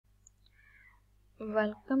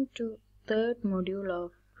Welcome to third module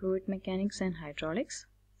of fluid mechanics and hydraulics,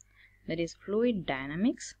 that is fluid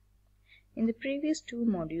dynamics. In the previous two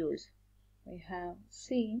modules, we have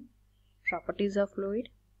seen properties of fluid,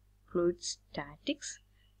 fluid statics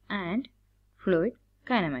and fluid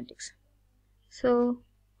kinematics. So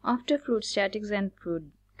after fluid statics and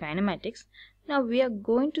fluid kinematics, now we are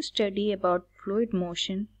going to study about fluid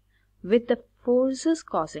motion with the forces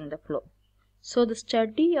causing the flow. So the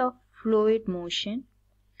study of fluid motion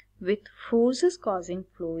with forces causing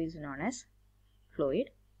flow is known as fluid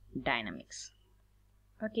dynamics.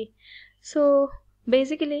 Okay, so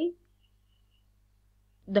basically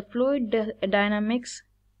the fluid dynamics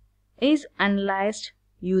is analyzed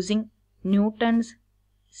using Newton's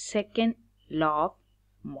second law of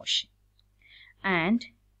motion, and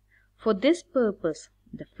for this purpose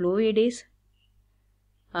the fluid is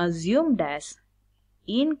assumed as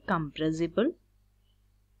incompressible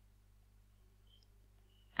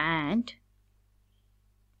and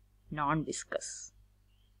non-viscous.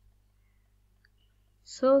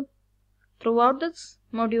 So throughout this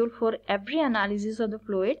module, for every analysis of the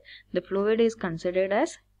fluid is considered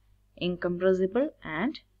as incompressible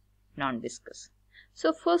and non-viscous.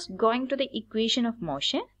 So first, going to the equation of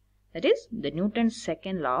motion, that is the Newton's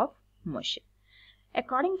second law of motion.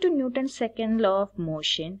 According to Newton's second law of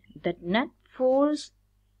motion, the net force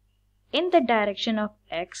in the direction of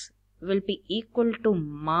x will be equal to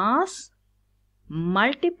mass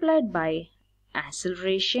multiplied by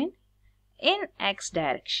acceleration in x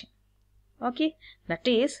direction. Okay, that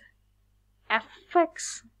is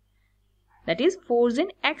Fx, that is force in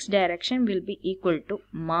x direction, will be equal to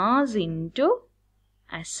mass into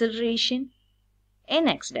acceleration in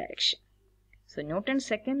x direction. So Newton's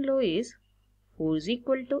second law is force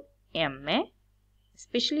equal to ma,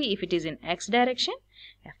 especially if it is in x direction,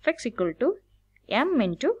 Fx equal to m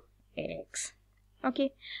into x.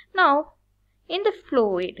 Okay, now in the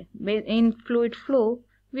fluid, flow,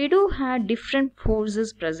 we do have different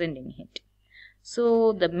forces present in it.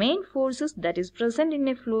 So the main forces that is present in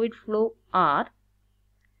a fluid flow are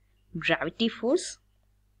gravity force,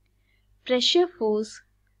 pressure force,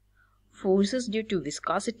 forces due to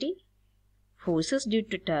viscosity, forces due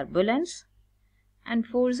to turbulence, and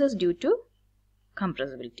forces due to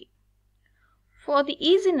compressibility. For the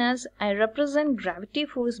easiness, I represent gravity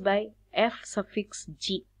force by F suffix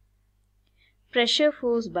G, pressure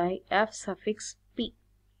force by F suffix P,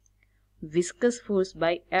 viscous force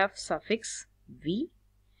by F suffix V,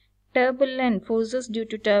 turbulent forces due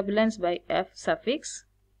to turbulence by F suffix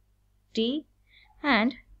T,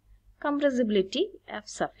 and compressibility F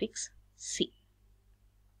suffix C.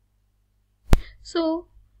 So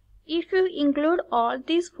if you include all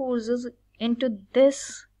these forces into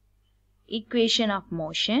this equation of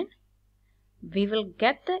motion, we will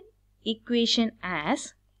get the equation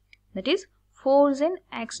as, that is force in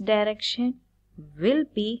x direction will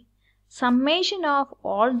be summation of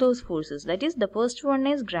all those forces. That is, the first one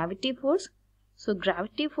is gravity force, so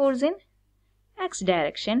gravity force in x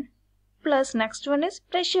direction, plus next one is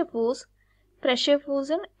pressure force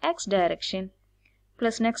in x direction,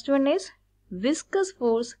 plus next one is viscous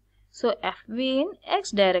force, so Fv in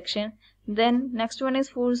x direction, then next one is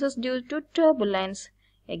forces due to turbulence,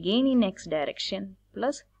 again in x direction,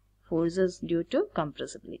 plus forces due to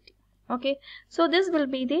compressibility. Okay, so this will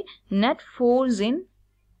be the net force in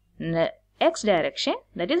x direction,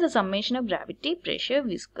 that is the summation of gravity, pressure,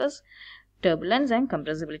 viscous, turbulence and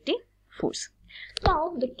compressibility force.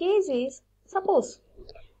 Now the case is, suppose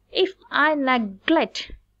if I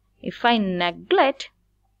neglect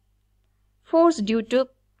force due to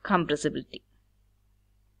compressibility,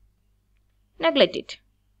 neglect it,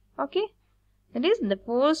 okay, that is the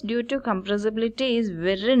force due to compressibility is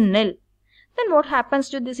very nil, then what happens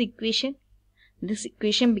to this equation? This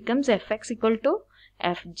equation becomes Fx equal to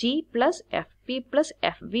Fg plus Fp plus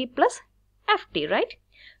Fv plus Ft, right?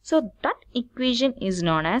 So that equation is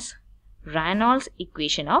known as Reynolds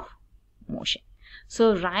equation of motion.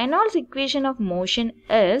 So Reynolds equation of motion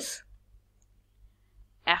is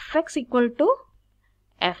Fx equal to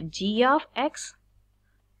Fg of x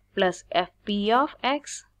plus Fp of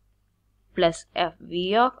x plus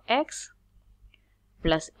Fv of x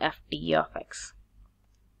plus Ft of x.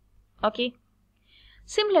 Okay.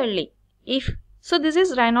 Similarly, so this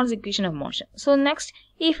is Reynolds equation of motion. So next,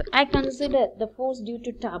 if I consider the force due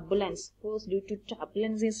to turbulence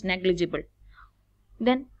is negligible,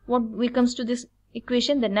 then what comes to this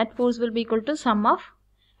equation? The net force will be equal to sum of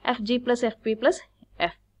Fg plus Fp plus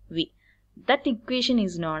Fv. That equation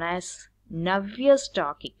is known as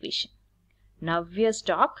Navier-Stokes equation.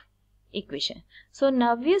 Navier-Stokes equation. So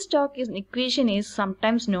Navier-Stokes equation is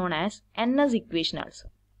sometimes known as NS equation also.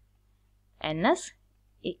 NS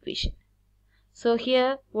equation. So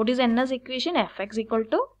here, what is NS equation? Fx equal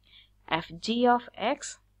to Fg of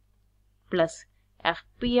x plus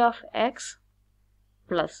Fp of x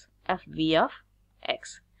plus Fv of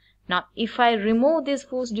x. Now, if I remove this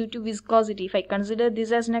force due to viscosity, if I consider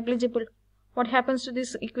this as negligible, what happens to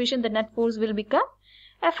this equation? The net force will become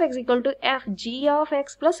Fx equal to Fg of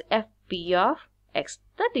x plus Fp of x.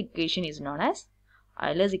 That equation is known as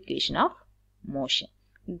Euler's equation of motion.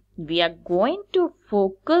 We are going to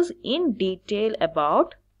focus in detail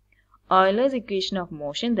about Euler's equation of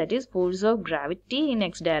motion, that is force of gravity in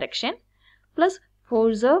x direction plus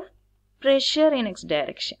force of pressure in x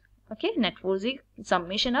direction. Okay, net force is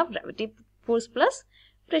summation of gravity force plus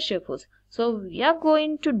pressure force. So we are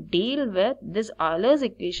going to deal with this Euler's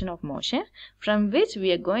equation of motion, from which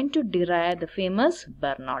we are going to derive the famous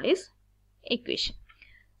Bernoulli's equation.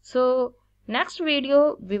 So next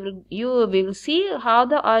video we will see how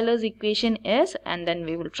the Euler's equation is, and then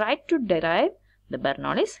we will try to derive the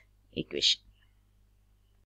Bernoulli's equation.